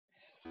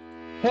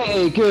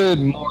Hey, good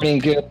morning,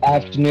 good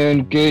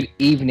afternoon, good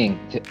evening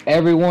to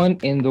everyone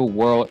in the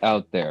world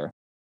out there.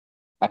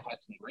 I've had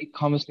some great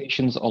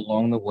conversations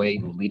along the way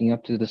leading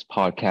up to this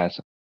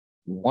podcast,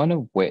 one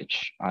of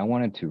which I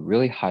wanted to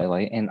really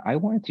highlight and I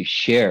wanted to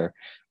share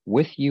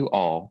with you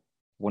all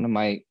one of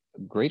my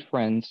great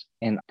friends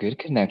and good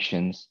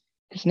connections.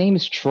 His name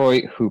is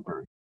Troy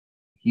Hooper.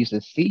 He's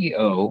the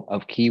CEO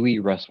of Kiwi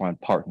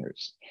Restaurant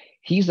Partners.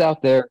 He's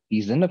out there,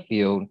 he's in the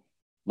field,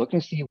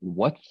 looking to see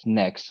what's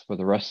next for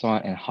the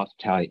restaurant and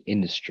hospitality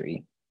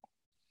industry.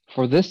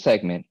 For this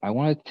segment, I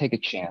wanted to take a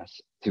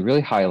chance to really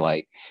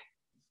highlight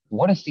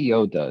what a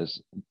CEO does,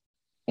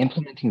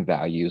 implementing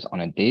values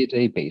on a day to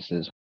day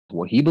basis,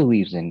 what he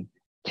believes in,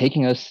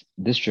 taking us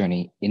this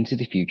journey into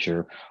the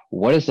future.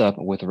 What is up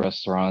with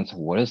restaurants?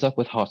 What is up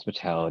with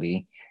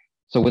hospitality?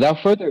 So, without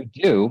further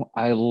ado,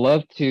 I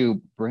love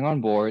to bring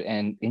on board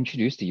and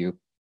introduce to you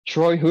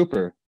Troy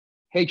Hooper.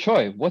 Hey,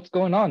 Troy, what's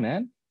going on,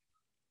 man?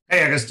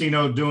 Hey,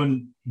 Agostino,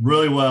 doing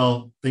really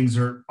well. Things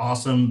are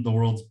awesome. The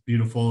world's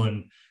beautiful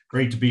and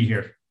great to be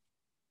here.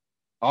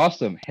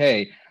 Awesome.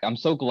 Hey, I'm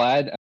so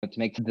glad to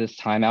make this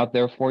time out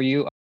there for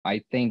you.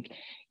 I think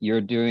you're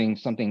doing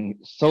something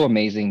so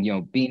amazing,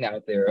 being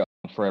out there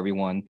for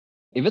everyone.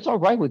 If it's all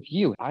right with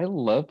you, I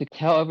love to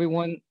tell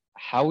everyone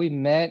how we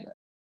met,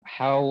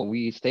 how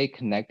we stay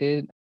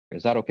connected.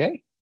 Is that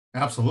okay?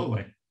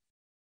 Absolutely.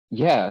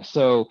 Yeah.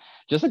 So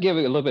just to give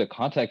it a little bit of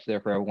context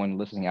there for everyone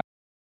listening out,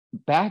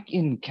 back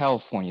in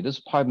California, this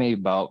is probably maybe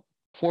about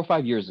 4 or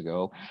 5 years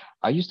ago,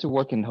 I used to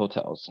work in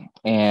hotels.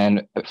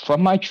 And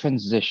from my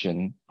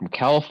transition from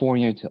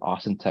California to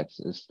Austin,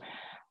 Texas,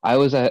 I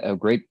was at a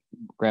great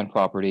grand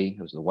property.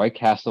 It was the White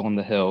Castle on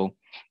the hill.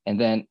 And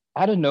then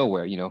out of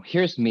nowhere,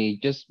 here's me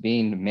just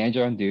being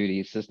manager on duty,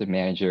 assistant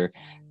manager.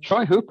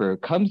 Troy Hooper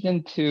comes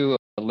into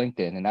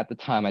LinkedIn. And at the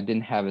time, I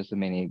didn't have as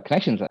many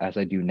connections as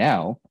I do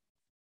now.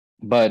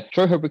 But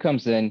Troy Hooper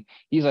comes in.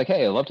 He's like,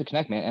 hey, I'd love to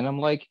connect, man. And I'm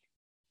like,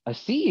 a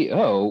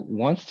CEO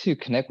wants to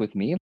connect with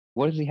me.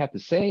 What does he have to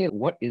say?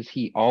 What is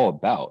he all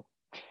about?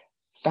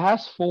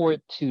 Fast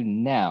forward to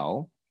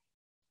now,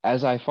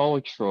 as I follow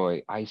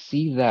Troy, I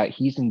see that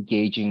he's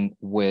engaging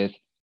with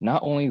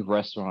not only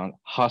restaurant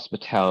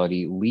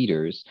hospitality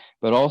leaders,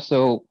 but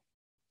also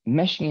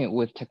meshing it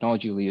with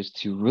technology leaders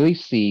to really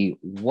see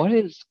what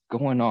is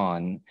going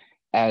on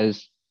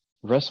as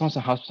restaurants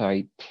and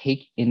hospitality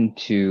take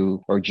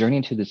into or journey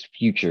into this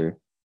future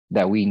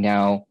that we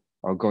now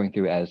are going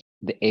through as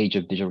the age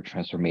of digital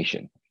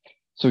transformation.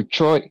 So,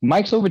 Troy,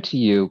 Mike's over to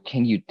you.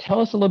 Can you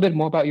tell us a little bit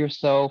more about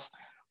yourself,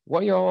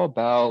 what you're all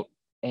about,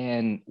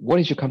 and what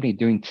is your company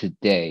doing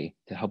today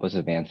to help us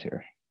advance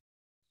here?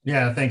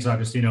 Yeah, thanks,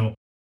 Agostino.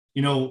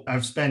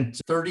 I've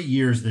spent 30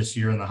 years this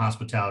year in the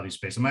hospitality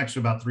space. I'm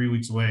actually about 3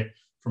 weeks away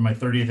from my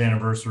 30th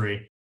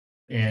anniversary.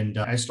 And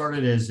I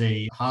started as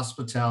a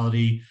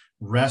hospitality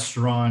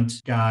restaurant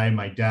guy.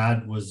 My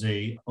dad was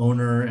a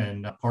owner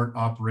and a part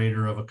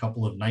operator of a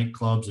couple of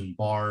nightclubs and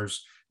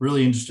bars,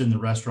 really interested in the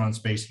restaurant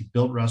space. He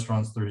built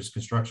restaurants through his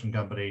construction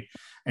company.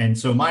 And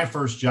so my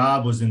first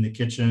job was in the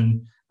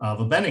kitchen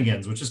of a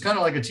Bennigan's, which is kind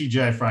of like a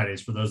TGI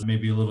Fridays for those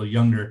maybe a little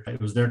younger. It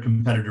was their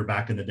competitor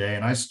back in the day.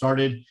 And I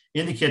started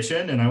in the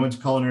kitchen and I went to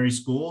culinary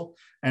school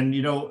and,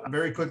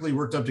 very quickly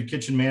worked up to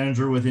kitchen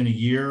manager within a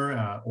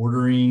year,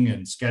 ordering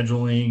and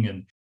scheduling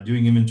and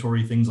doing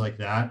inventory, things like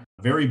that.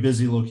 Very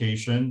busy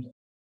location.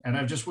 And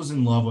I just was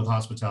in love with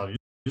hospitality,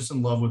 just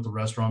in love with the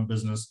restaurant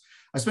business.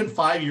 I spent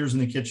 5 years in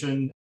the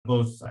kitchen,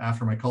 both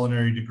after my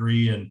culinary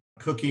degree and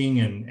cooking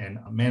and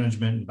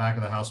management and back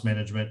of the house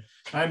management.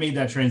 I made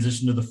that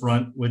transition to the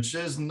front, which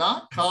is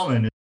not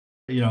common.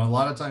 A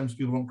lot of times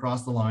people don't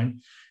cross the line.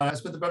 I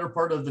spent the better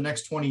part of the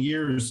next 20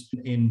 years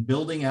in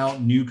building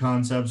out new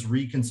concepts,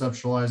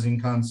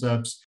 reconceptualizing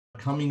concepts,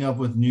 coming up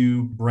with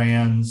new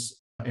brands,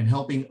 and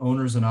helping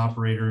owners and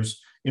operators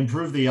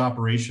improve the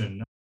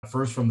operation,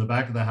 first from the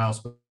back of the house,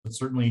 but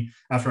certainly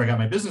after I got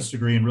my business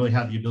degree and really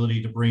had the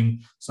ability to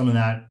bring some of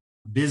that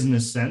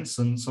business sense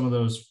and some of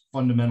those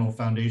fundamental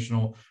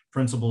foundational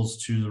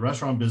principles to the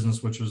restaurant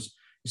business, which was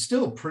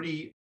still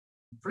pretty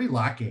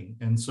lacking.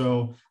 And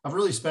so I've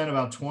really spent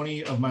about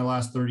 20 of my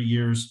last 30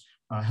 years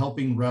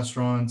helping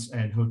restaurants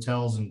and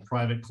hotels and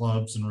private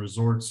clubs and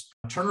resorts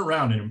turn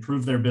around and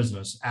improve their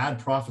business, add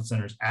profit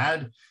centers,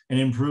 add and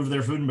improve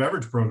their food and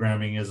beverage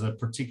programming as a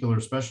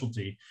particular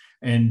specialty.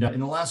 And in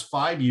the last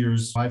 5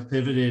 years, I've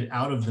pivoted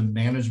out of the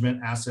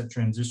management asset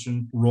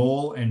transition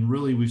role. And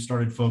really, we've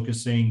started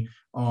focusing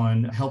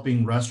on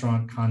helping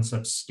restaurant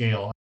concepts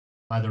scale,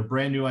 either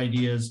brand new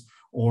ideas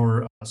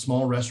or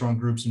small restaurant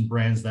groups and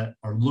brands that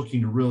are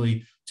looking to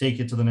really take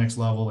it to the next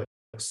level,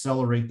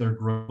 accelerate their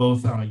growth,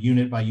 both on a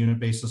unit by unit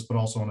basis, but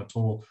also on a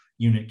total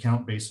unit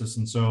count basis.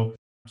 And so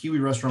Kiwi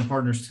Restaurant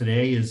Partners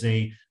today is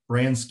a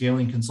brand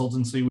scaling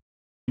consultancy.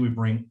 We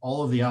bring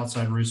all of the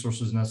outside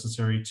resources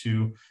necessary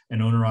to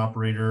an owner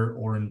operator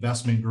or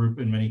investment group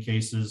in many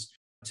cases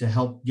to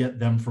help get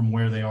them from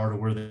where they are to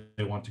where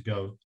they want to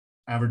go.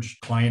 Average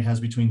client has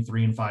between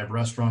 3 and 5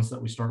 restaurants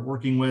that we start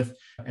working with.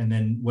 And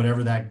then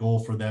whatever that goal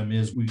for them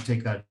is, we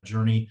take that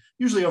journey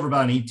usually over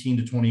about an 18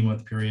 to 20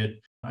 month period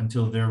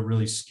until they're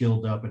really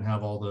skilled up and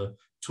have all the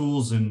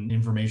tools and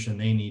information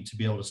they need to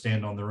be able to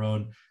stand on their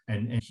own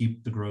and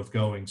keep the growth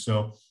going.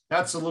 So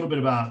that's a little bit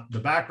about the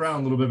background,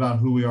 a little bit about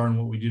who we are and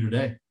what we do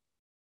today.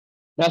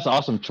 That's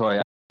awesome,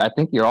 Troy. I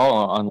think you're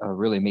all on a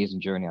really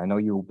amazing journey. I know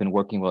you've been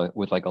working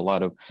with like a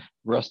lot of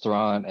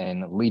restaurant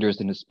and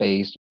leaders in the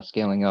space,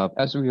 scaling up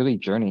as we really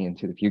journey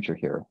into the future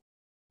here.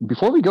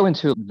 Before we go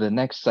into the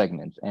next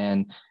segment,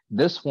 and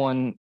this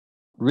one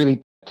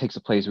really takes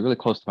a place really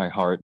close to my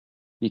heart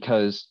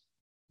because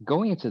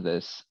going into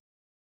this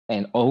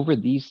and over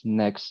these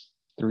next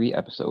 3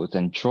 episodes,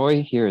 and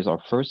Troy here is our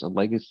first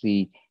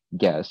legacy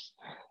guest,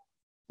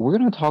 we're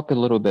going to talk a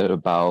little bit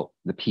about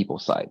the people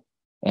side.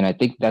 And I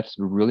think that's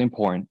really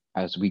important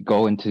as we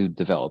go into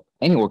develop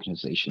any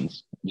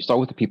organizations. You start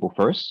with the people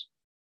first.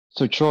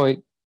 So Troy,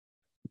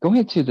 going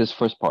into this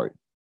first part,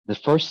 the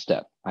first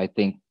step I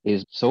think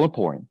is so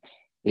important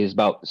is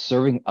about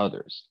serving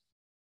others.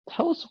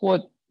 Tell us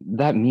what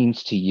that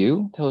means to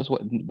you. Tell us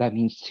what that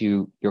means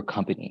to your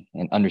company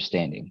and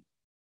understanding.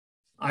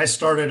 I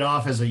started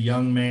off as a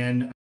young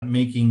man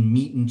making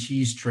meat and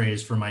cheese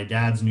trays for my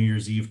dad's New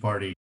Year's Eve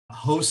party.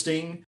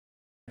 Hosting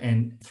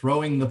and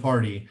throwing the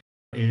party,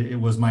 it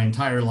was my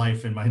entire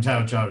life and my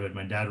entire childhood.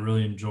 My dad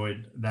really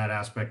enjoyed that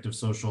aspect of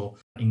social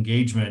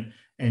engagement.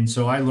 And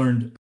so I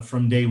learned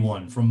from day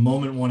one, from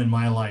moment one in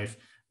my life,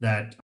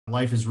 that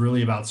life is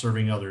really about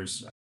serving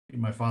others.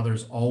 My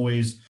father's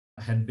always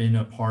had been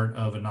a part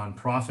of a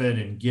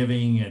nonprofit and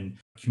giving and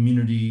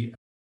community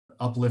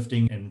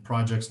uplifting and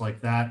projects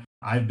like that.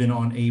 I've been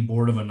on a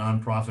board of a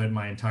nonprofit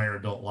my entire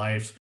adult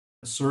life.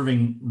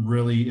 Serving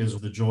really is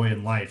the joy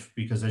in life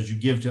because as you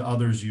give to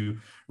others, you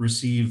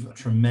receive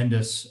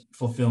tremendous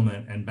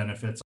fulfillment and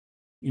benefits.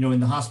 You know, in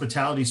the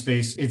hospitality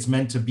space, it's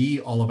meant to be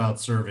all about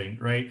serving,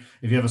 right?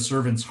 If you have a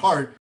servant's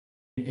heart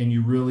and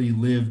you really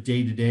live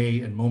day to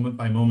day and moment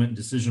by moment,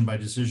 decision by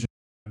decision,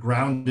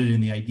 grounded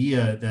in the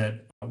idea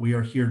that we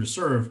are here to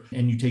serve,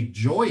 and you take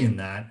joy in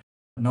that,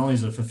 not only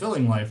is it a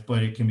fulfilling life,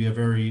 but it can be a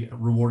very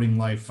rewarding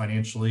life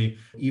financially,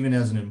 even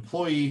as an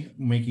employee,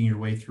 making your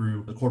way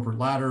through the corporate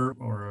ladder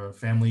or a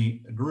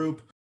family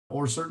group,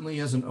 or certainly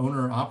as an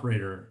owner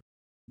operator.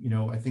 You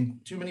know, I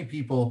think too many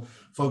people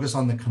focus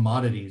on the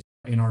commodities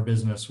in our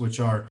business, which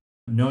are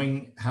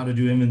knowing how to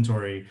do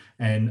inventory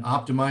and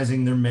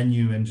optimizing their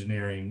menu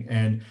engineering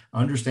and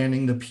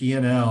understanding the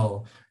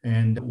P&L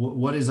and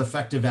what is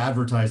effective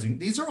advertising.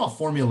 These are all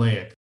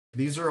formulaic.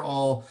 These are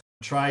all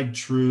tried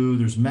true.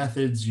 There's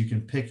methods. You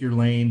can pick your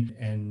lane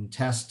and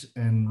test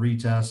and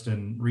retest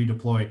and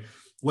redeploy.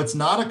 What's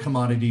not a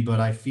commodity, but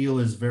I feel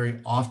is very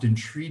often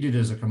treated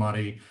as a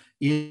commodity,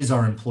 is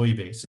our employee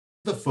base.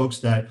 The folks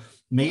that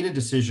made a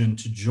decision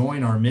to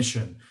join our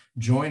mission,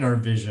 join our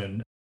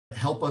vision,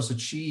 help us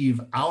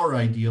achieve our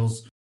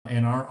ideals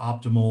and our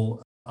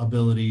optimal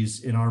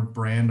abilities in our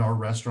brand, our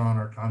restaurant,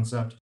 our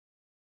concept.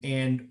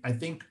 And I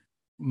think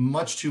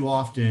much too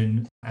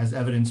often, as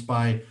evidenced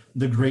by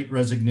the great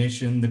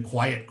resignation, the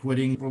quiet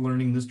quitting, we're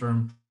learning this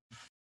term,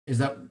 is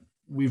that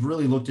we've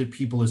really looked at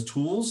people as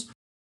tools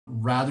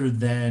rather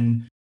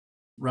than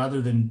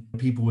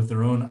people with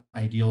their own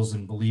ideals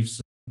and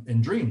beliefs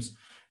and dreams.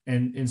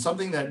 And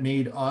something that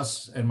made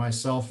us and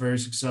myself very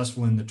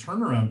successful in the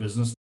turnaround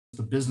business,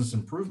 the business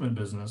improvement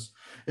business,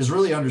 is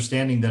really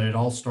understanding that it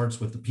all starts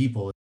with the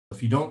people.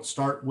 If you don't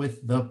start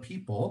with the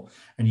people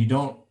and you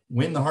don't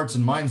win the hearts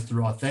and minds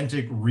through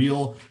authentic,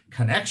 real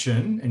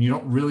connection, and you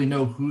don't really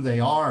know who they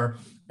are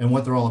and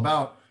what they're all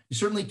about, you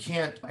certainly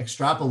can't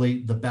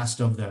extrapolate the best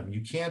of them.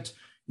 You can't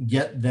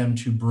get them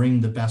to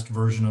bring the best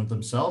version of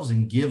themselves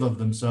and give of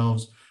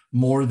themselves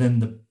more than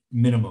the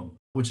minimum,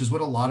 which is what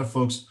a lot of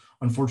folks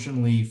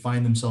unfortunately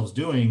find themselves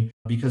doing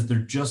because they're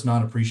just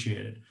not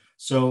appreciated.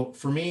 So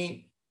for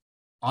me,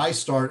 I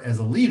start as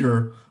a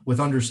leader with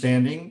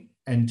understanding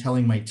and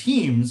telling my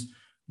teams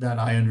that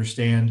I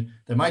understand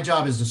that my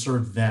job is to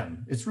serve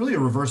them. It's really a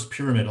reverse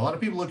pyramid. A lot of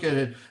people look at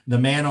it, the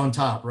man on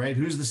top, right?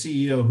 Who's the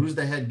CEO? Who's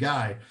the head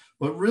guy?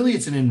 But really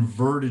it's an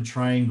inverted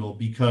triangle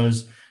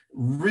because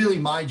really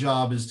my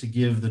job is to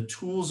give the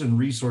tools and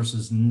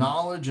resources,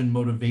 knowledge and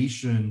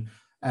motivation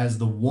as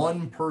the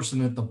one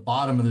person at the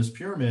bottom of this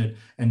pyramid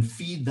and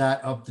feed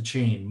that up the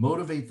chain,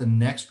 motivate the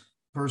next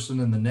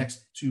person and the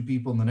next 2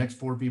 people and the next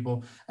 4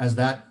 people as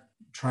that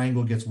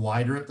triangle gets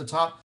wider at the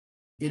top.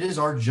 It is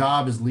our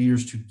job as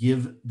leaders to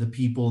give the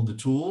people the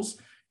tools,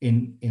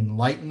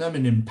 enlighten them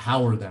and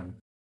empower them.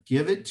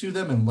 Give it to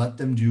them and let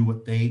them do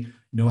what they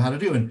know how to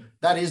do. And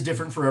that is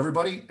different for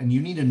everybody. And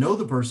you need to know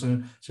the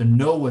person to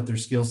know what their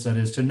skill set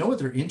is, to know what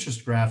their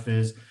interest graph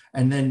is,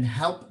 and then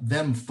help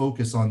them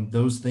focus on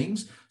those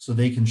things so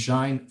they can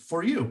shine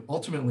for you.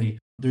 Ultimately,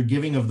 they're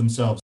giving of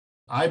themselves.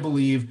 I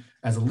believe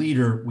as a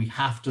leader, we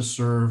have to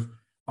serve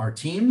our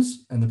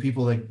teams and the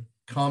people that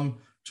come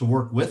to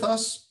work with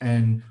us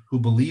and who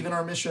believe in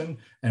our mission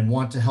and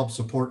want to help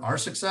support our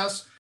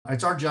success.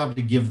 It's our job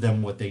to give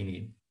them what they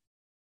need.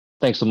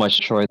 Thanks so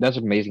much, Troy. That's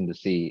amazing to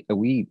see.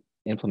 We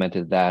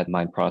implemented that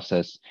mind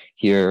process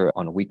here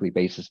on a weekly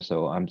basis.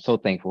 So I'm so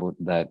thankful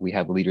that we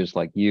have leaders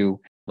like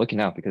you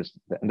looking out because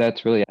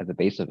that's really at the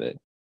base of it.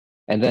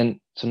 And then,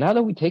 so now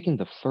that we've taken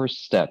the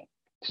first step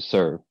to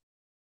serve,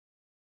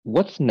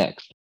 what's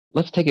next?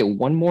 Let's take it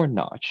one more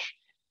notch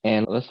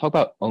and let's talk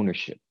about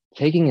ownership,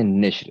 taking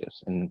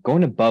initiatives and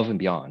going above and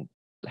beyond.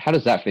 How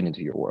does that fit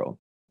into your world?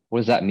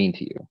 What does that mean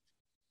to you?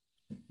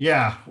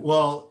 Yeah.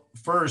 Well,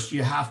 first,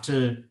 you have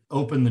to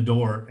open the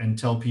door and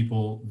tell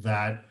people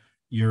that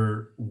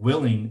you're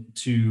willing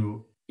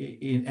to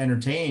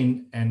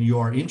entertain and you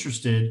are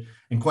interested.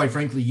 And quite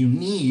frankly, you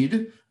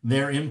need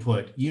their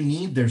input, you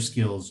need their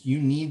skills, you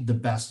need the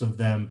best of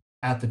them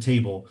at the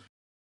table.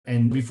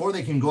 And before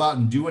they can go out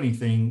and do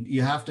anything,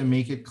 you have to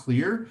make it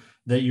clear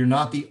that you're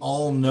not the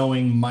all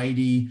knowing,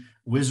 mighty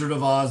Wizard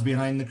of Oz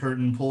behind the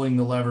curtain, pulling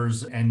the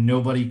levers, and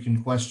nobody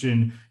can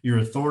question your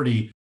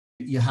authority.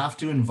 You have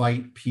to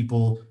invite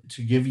people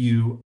to give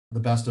you the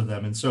best of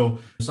them. And so,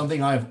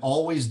 something I've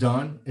always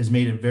done is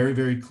made it very,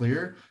 very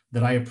clear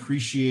that I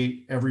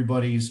appreciate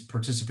everybody's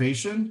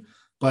participation,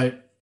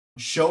 but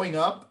showing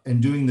up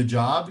and doing the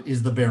job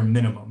is the bare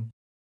minimum.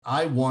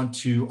 I want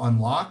to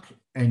unlock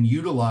and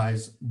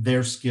utilize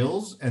their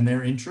skills and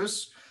their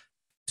interests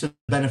to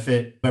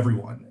benefit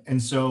everyone. And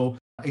so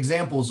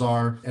examples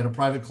are at a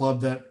private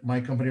club that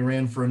my company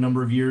ran for a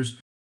number of years,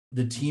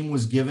 the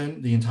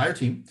entire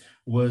team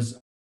was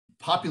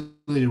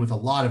populated with a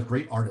lot of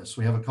great artists.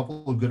 We have a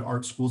couple of good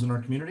art schools in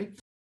our community.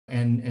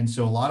 And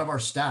so a lot of our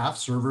staff,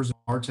 servers,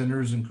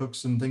 bartenders, and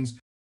cooks and things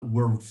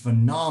were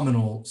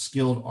phenomenal,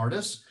 skilled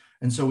artists.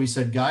 And so we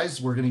said, guys,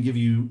 we're going to give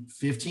you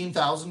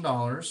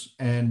 $15,000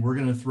 and we're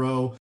going to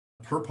throw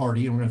per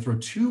party, and we're going to throw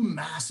two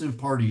massive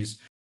parties.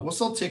 We'll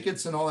sell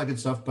tickets and all that good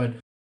stuff, but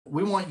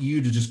we want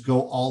you to just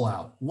go all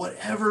out.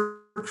 Whatever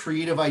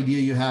creative idea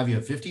you have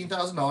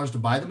 $15,000 to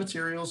buy the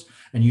materials,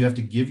 and you have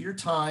to give your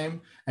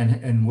time,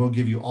 and we'll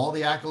give you all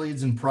the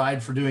accolades and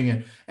pride for doing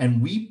it. And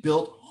we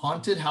built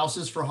haunted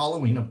houses for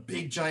Halloween, a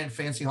big, giant,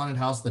 fancy haunted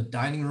house. The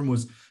dining room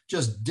was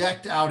just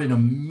decked out in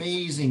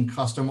amazing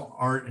custom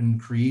art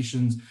and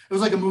creations. It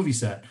was like a movie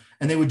set.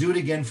 And they would do it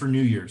again for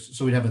New Year's.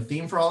 So we'd have a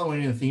theme for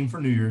Halloween and a theme for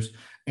New Year's,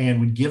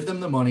 and we'd give them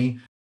the money.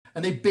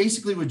 And they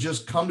basically would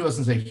just come to us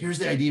and say, here's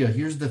the idea,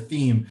 here's the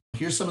theme,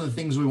 here's some of the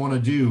things we want to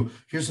do,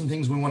 here's some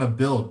things we want to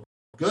build.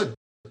 Good,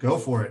 go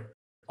for it.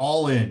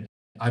 All in.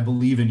 I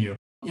believe in you.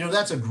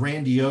 That's a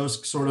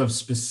grandiose sort of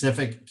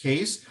specific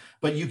case,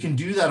 but you can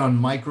do that on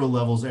micro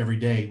levels every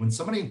day. When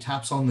somebody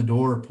taps on the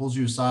door or pulls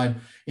you aside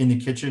in the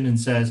kitchen and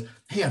says,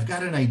 hey, I've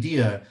got an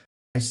idea.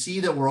 I see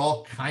that we're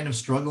all kind of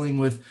struggling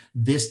with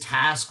this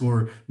task,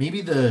 or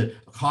maybe the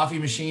coffee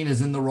machine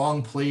is in the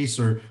wrong place,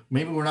 or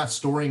maybe we're not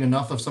storing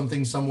enough of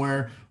something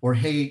somewhere, or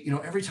hey,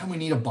 every time we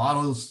need a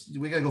bottle,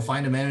 we got to go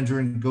find a manager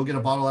and go get a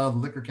bottle out of the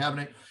liquor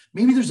cabinet.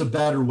 Maybe there's a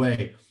better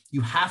way.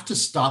 You have to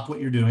stop what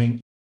you're doing,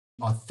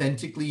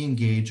 authentically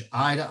engage,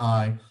 eye to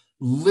eye,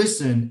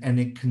 listen,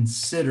 and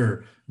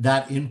consider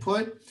that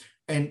input.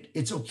 And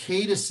it's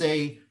okay to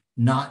say,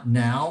 not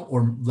now,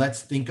 or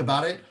let's think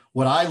about it.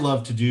 What I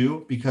love to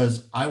do,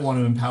 because I want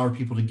to empower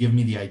people to give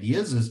me the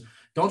ideas, is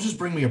don't just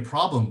bring me a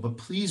problem, but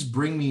please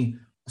bring me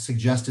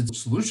suggested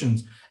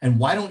solutions. And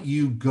why don't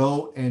you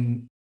go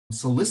and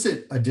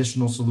solicit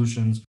additional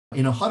solutions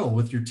in a huddle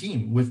with your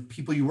team, with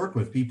people you work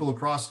with, people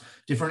across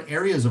different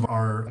areas of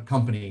our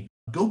company?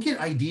 Go get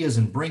ideas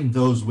and bring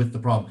those with the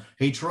problem.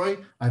 Hey, Troy,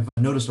 I've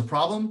noticed a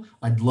problem.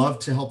 I'd love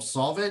to help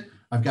solve it.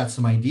 I've got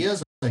some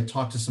ideas. I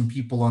talked to some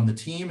people on the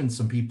team and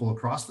some people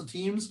across the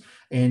teams,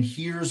 and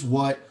here's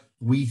what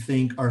we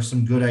think are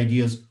some good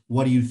ideas.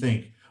 What do you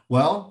think?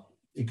 Well,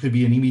 it could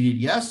be an immediate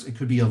yes. It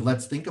could be a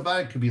let's think about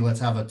it. It could be let's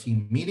have a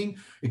team meeting.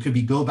 It could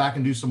be go back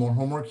and do some more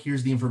homework.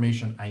 Here's the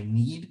information I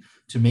need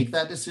to make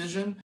that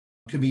decision.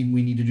 It could be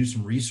we need to do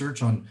some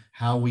research on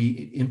how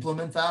we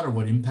implement that or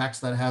what impacts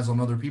that has on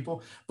other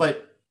people.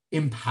 But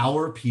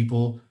empower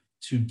people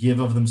to give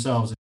of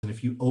themselves. And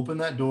if you open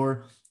that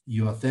door,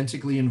 you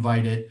authentically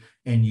invite it,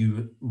 and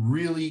you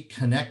really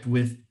connect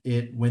with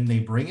it when they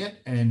bring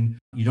it. And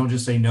you don't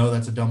just say, no,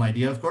 that's a dumb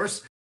idea, of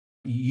course.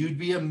 You'd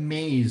be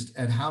amazed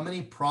at how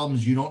many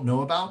problems you don't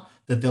know about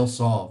that they'll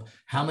solve,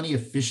 how many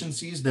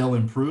efficiencies they'll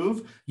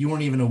improve you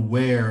weren't even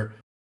aware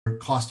are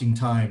costing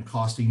time,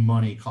 costing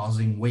money,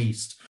 causing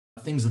waste,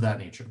 things of that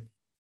nature.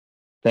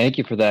 Thank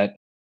you for that.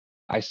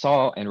 I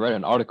saw and read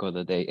an article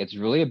the other day. It's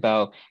really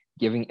about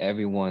giving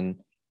everyone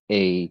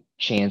a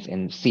chance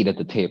and seat at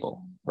the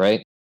table,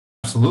 right?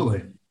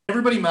 Absolutely.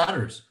 Everybody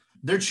matters.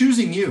 They're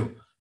choosing you.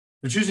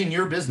 They're choosing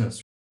your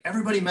business.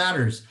 Everybody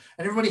matters,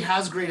 and everybody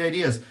has great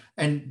ideas.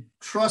 And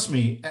trust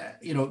me,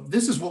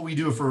 this is what we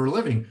do for a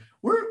living.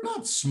 We're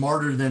not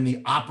smarter than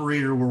the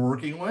operator we're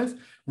working with.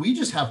 We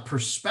just have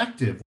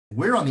perspective.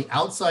 We're on the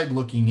outside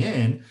looking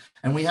in,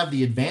 and we have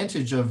the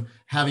advantage of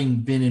having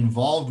been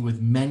involved with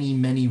many,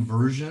 many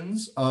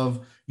versions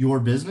of your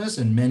business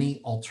and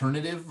many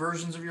alternative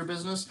versions of your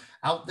business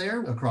out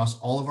there across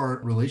all of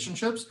our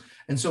relationships.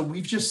 And so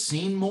we've just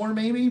seen more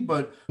maybe,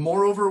 but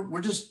moreover,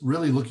 we're just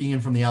really looking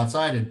in from the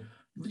outside, and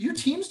your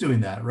team's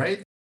doing that,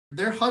 right?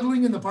 They're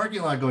huddling in the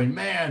parking lot going,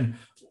 man,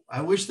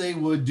 I wish they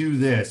would do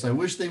this. I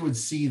wish they would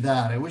see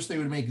that. I wish they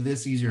would make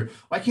this easier.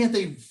 Why can't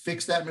they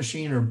fix that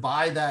machine or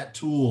buy that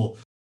tool?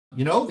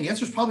 The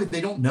answer is probably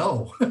they don't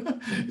know.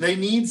 They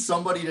need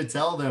somebody to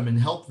tell them and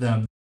help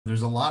them.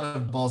 There's a lot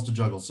of balls to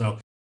juggle. So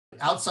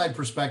outside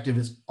perspective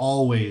is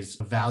always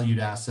a valued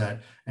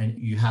asset, and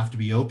you have to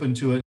be open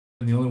to it.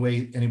 And the only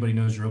way anybody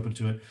knows you're open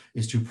to it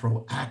is to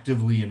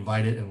proactively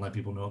invite it and let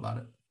people know about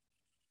it.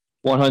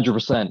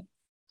 100%.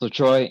 So,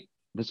 Troy,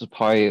 this is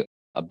probably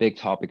a big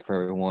topic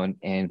for everyone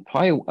and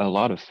probably a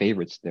lot of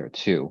favorites there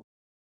too.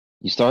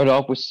 You started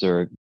off with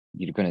Serve,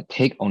 you're going to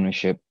take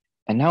ownership,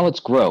 and now let's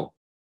grow.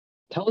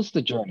 Tell us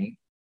the journey.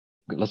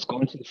 Let's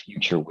go into the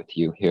future with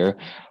you here.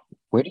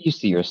 Where do you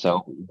see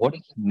yourself? What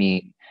does it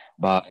mean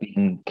by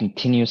being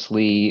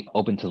continuously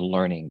open to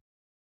learning?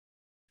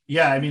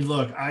 Yeah, I mean,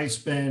 look, I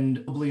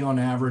spend probably on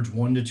average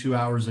 1 to 2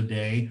 hours a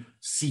day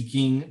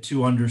seeking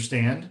to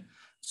understand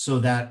so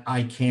that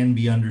I can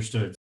be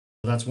understood.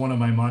 That's one of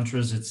my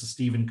mantras. It's a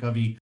Stephen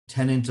Covey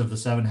tenet of the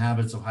 7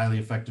 habits of highly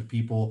effective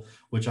people,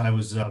 which I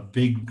was a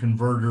big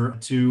converter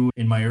to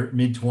in my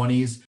mid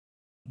 20s.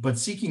 But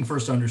seeking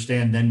first to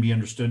understand, then be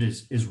understood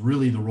is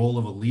really the role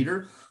of a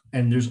leader.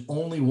 And there's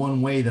only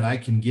one way that I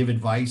can give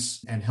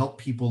advice and help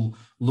people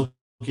look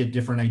at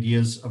different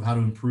ideas of how to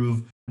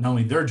improve not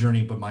only their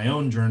journey, but my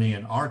own journey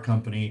and our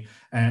company.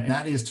 And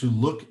that is to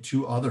look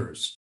to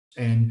others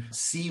and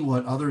see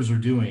what others are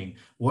doing.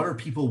 What are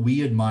people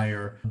we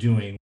admire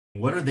doing?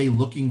 What are they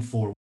looking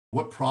for?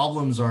 What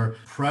problems are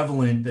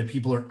prevalent that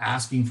people are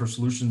asking for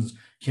solutions?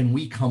 Can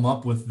we come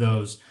up with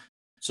those?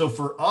 So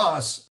for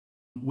us,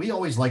 we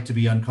always like to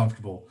be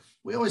uncomfortable.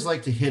 We always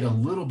like to hit a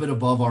little bit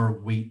above our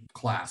weight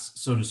class,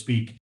 so to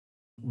speak.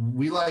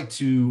 We like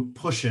to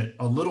push it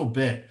a little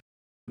bit.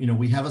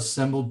 We have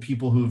assembled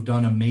people who have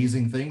done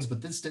amazing things,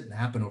 but this didn't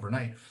happen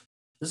overnight.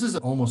 This is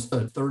almost a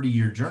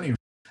 30-year journey.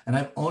 And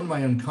I've owned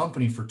my own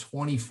company for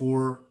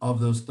 24 of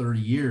those 30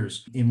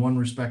 years in one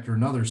respect or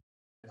another.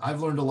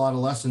 I've learned a lot of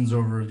lessons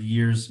over the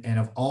years and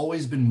have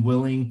always been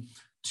willing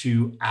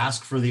to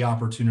ask for the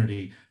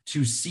opportunity,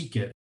 to seek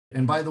it.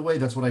 And by the way,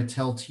 that's what I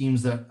tell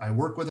teams that I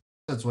work with.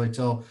 That's what I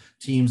tell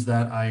teams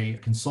that I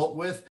consult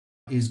with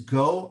is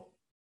go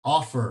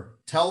offer,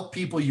 tell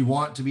people you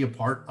want to be a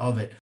part of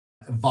it,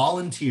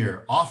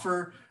 volunteer,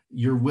 offer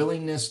your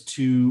willingness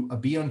to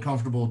be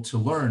uncomfortable, to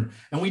learn.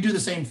 And we do the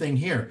same thing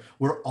here.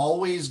 We're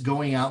always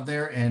going out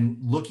there and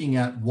looking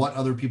at what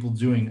other people are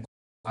doing.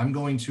 I'm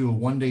going to a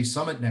one-day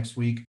summit next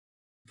week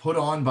put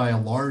on by a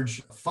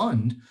large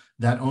fund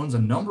that owns a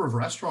number of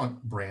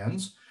restaurant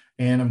brands.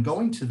 And I'm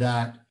going to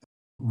that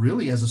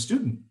really as a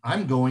student.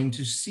 I'm going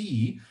to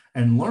see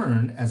and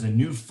learn as a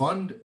new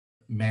fund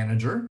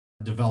manager,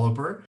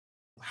 developer,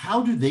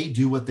 how do they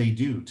do what they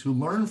do, to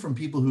learn from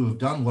people who have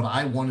done what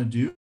I want to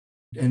do.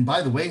 And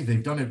by the way,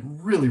 they've done it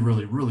really,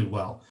 really, really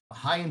well.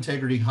 High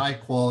integrity, high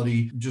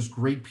quality, just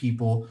great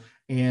people.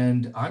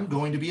 And I'm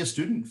going to be a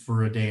student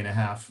for a day and a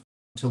half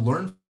to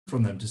learn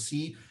from them, to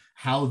see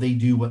how they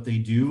do what they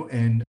do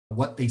and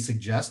what they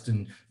suggest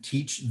and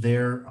teach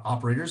their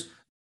operators.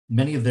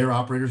 Many of their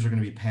operators are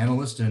going to be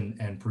panelists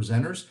and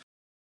presenters.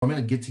 I'm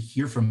going to get to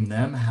hear from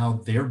them how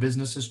their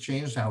business has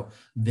changed, how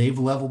they've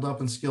leveled up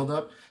and skilled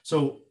up.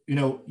 So,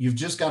 you've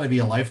just got to be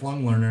a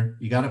lifelong learner.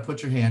 You got to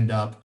put your hand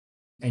up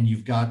and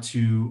you've got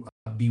to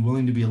be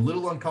willing to be a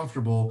little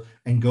uncomfortable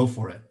and go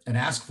for it and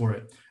ask for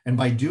it. And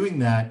by doing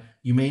that,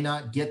 you may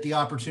not get the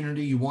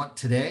opportunity you want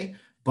today,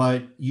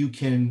 but you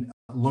can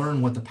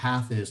learn what the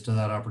path is to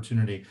that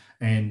opportunity.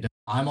 And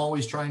I'm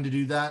always trying to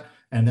do that.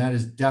 And that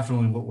is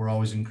definitely what we're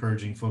always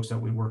encouraging folks that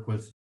we work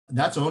with.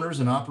 That's owners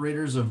and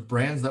operators of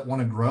brands that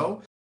want to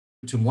grow,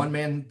 to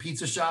one-man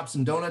pizza shops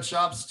and donut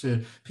shops,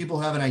 to people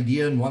who have an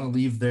idea and want to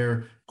leave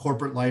their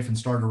corporate life and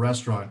start a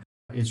restaurant.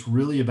 It's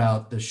really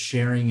about the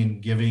sharing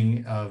and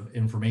giving of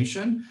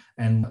information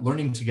and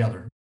learning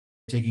together,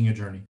 taking a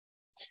journey.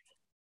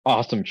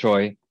 Awesome,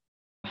 Troy.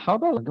 How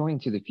about going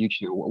to the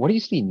future? What do you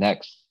see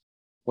next?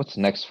 What's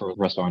next for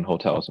restaurant and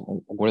hotels?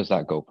 Where does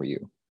that go for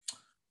you?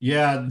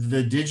 Yeah,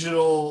 the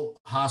digital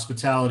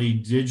hospitality,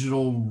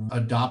 digital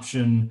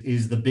adoption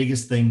is the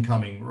biggest thing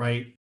coming,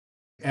 right?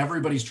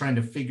 Everybody's trying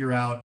to figure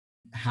out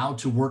how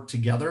to work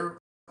together.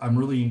 I'm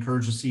really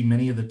encouraged to see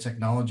many of the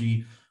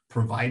technology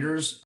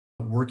providers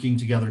working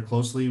together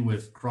closely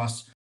with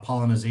cross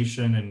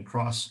pollination and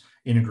cross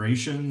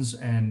integrations.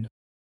 And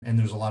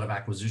there's a lot of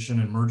acquisition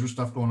and merger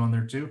stuff going on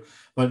there too.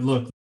 But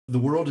look, the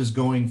world is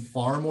going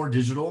far more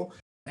digital.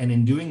 And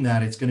in doing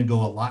that, it's going to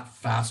go a lot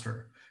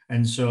faster.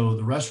 And so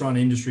the restaurant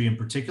industry in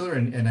particular,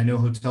 and I know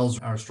hotels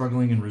are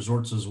struggling and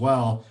resorts as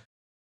well,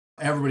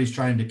 everybody's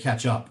trying to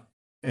catch up.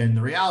 And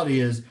the reality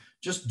is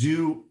just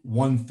do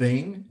one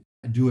thing,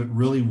 do it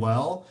really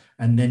well,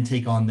 and then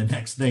take on the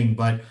next thing.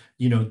 But,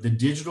 the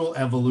digital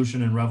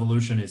evolution and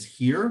revolution is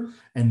here,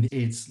 and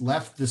it's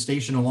left the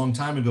station a long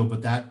time ago,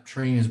 but that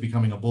train is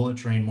becoming a bullet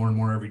train more and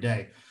more every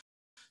day.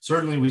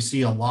 Certainly, we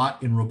see a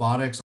lot in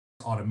robotics,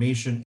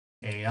 automation,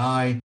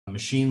 AI,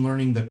 machine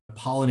learning, the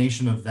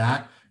pollination of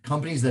that.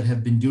 Companies that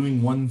have been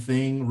doing one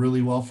thing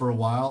really well for a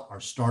while are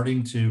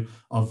starting to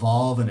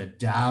evolve and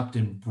adapt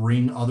and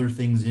bring other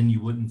things in you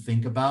wouldn't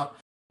think about.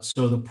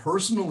 So the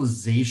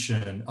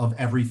personalization of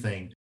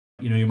everything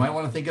You might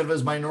want to think of it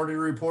as Minority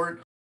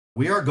Report.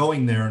 We are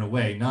going there in a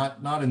way,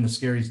 not in the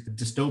scary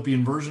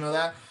dystopian version of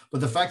that, but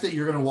the fact that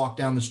you're going to walk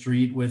down the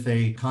street with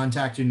a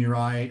contact in your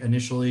eye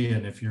initially,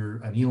 and if you're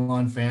an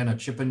Elon fan, a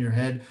chip in your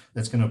head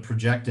that's going to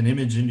project an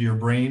image into your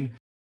brain.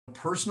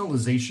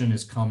 Personalization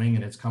is coming,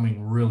 and it's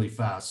coming really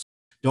fast.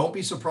 Don't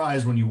be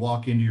surprised when you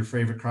walk into your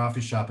favorite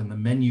coffee shop and the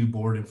menu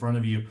board in front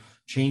of you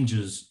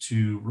changes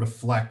to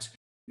reflect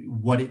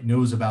what it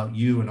knows about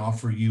you and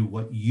offer you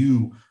what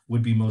you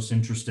would be most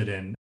interested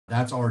in.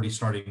 That's already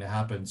starting to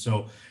happen.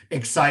 So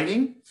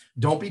exciting.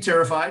 Don't be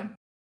terrified,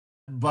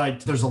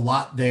 but there's a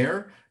lot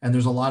there, and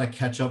there's a lot of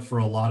catch up for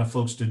a lot of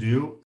folks to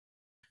do.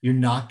 You're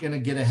not going to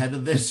get ahead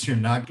of this. You're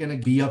not going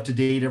to be up to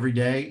date every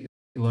day.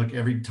 Look,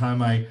 every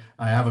time I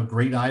have a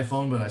great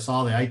iPhone, but I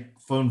saw the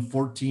iPhone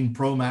 14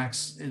 Pro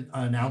Max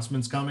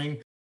announcements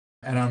coming,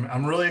 and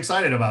I'm really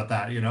excited about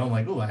that. I'm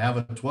like, oh, I have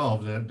a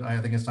 12. I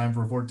think it's time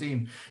for a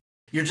 14.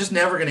 You're just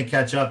never going to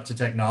catch up to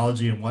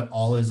technology and what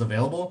all is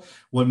available.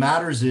 What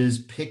matters is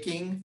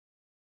picking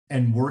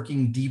and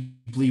working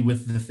deeply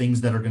with the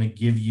things that are going to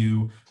give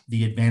you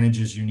the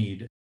advantages you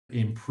need,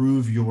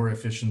 improve your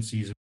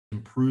efficiencies,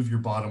 improve your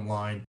bottom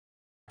line,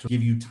 to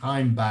give you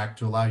time back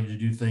to allow you to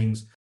do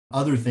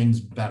other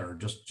things better.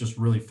 Just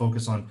really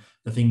focus on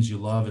the things you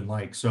love and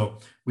like. So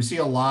we see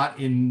a lot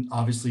in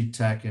obviously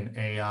tech and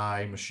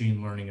AI,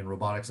 machine learning and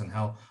robotics, and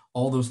how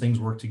all those things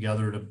work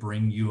together to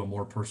bring you a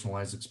more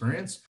personalized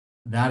experience.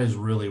 That is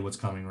really what's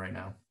coming right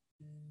now.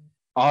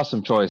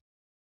 Awesome choice.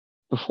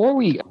 Before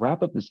we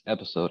wrap up this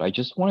episode, I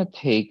just want to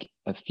take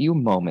a few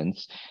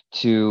moments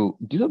to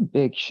do a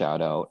big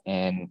shout out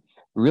and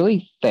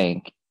really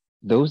thank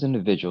those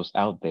individuals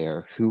out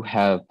there who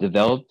have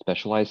developed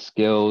specialized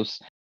skills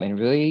and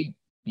really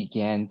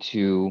began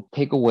to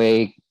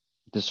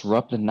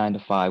disrupt the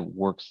 9-to-5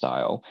 work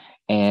style,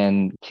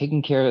 and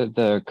taking care of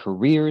their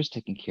careers,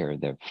 taking care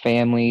of their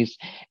families,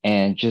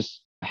 and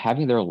just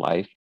having their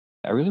life.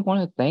 I really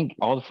want to thank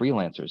all the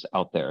freelancers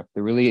out there.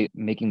 They're really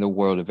making the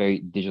world a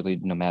very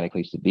digitally nomadic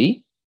place to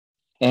be.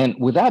 And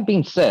with that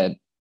being said,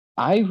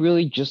 I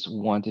really just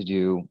want to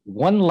do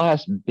one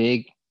last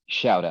big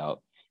shout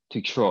out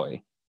to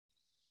Troy.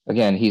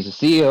 Again, he's the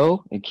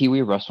CEO at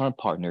Kiwi Restaurant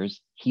Partners.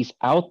 He's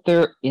out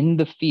there in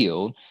the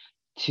field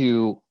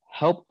to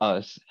help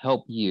us,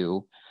 help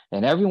you,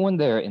 and everyone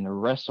there in the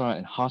restaurant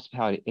and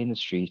hospitality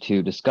industry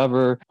to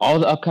discover all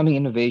the upcoming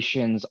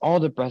innovations, all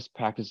the best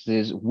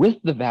practices with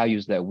the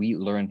values that we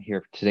learned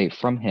here today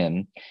from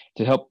him,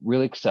 to help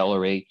really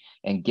accelerate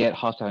and get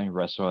hospitality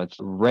restaurants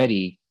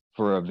ready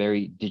for a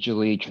very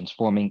digitally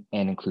transforming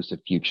and inclusive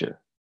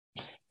future.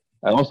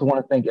 I also want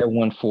to thank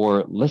everyone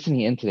for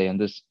listening in today on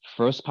this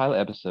first pilot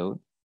episode.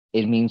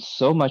 It means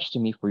so much to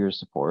me for your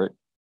support.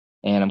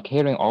 And I'm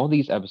catering all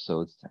these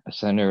episodes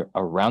centered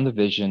around the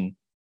vision,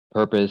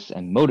 purpose,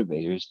 and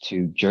motivators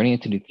to journey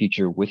into the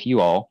future with you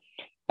all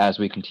as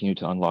we continue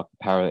to unlock the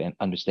power and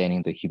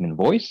understanding the human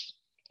voice.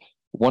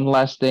 One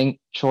last thing,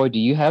 Troy, do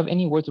you have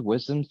any words of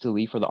wisdom to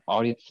leave for the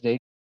audience today?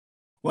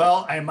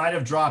 Well, I might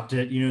have dropped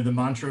it. The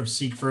mantra of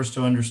seek first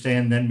to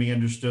understand, then be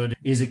understood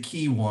is a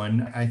key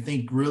one. I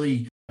think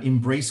really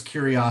embrace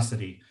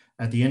curiosity.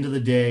 At the end of the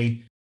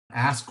day,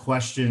 ask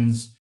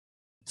questions,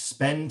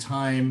 spend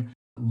time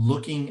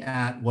looking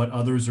at what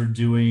others are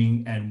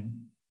doing,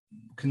 and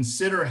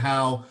consider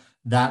how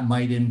that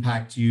might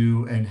impact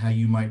you and how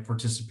you might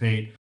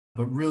participate,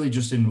 but really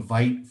just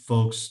invite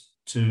folks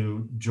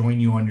to join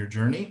you on your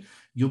journey.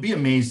 You'll be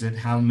amazed at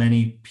how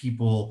many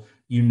people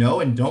you know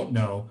and don't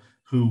know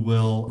who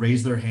will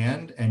raise their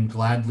hand and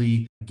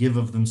gladly give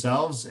of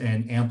themselves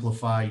and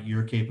amplify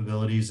your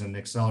capabilities and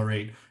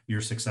accelerate your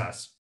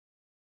success.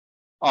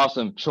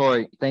 Awesome.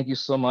 Troy, thank you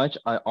so much.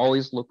 I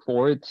always look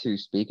forward to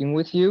speaking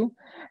with you.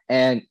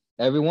 And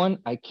everyone,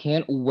 I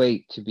can't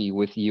wait to be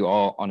with you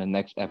all on the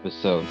next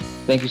episode.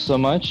 Thank you so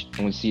much,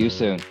 and we'll see you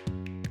soon.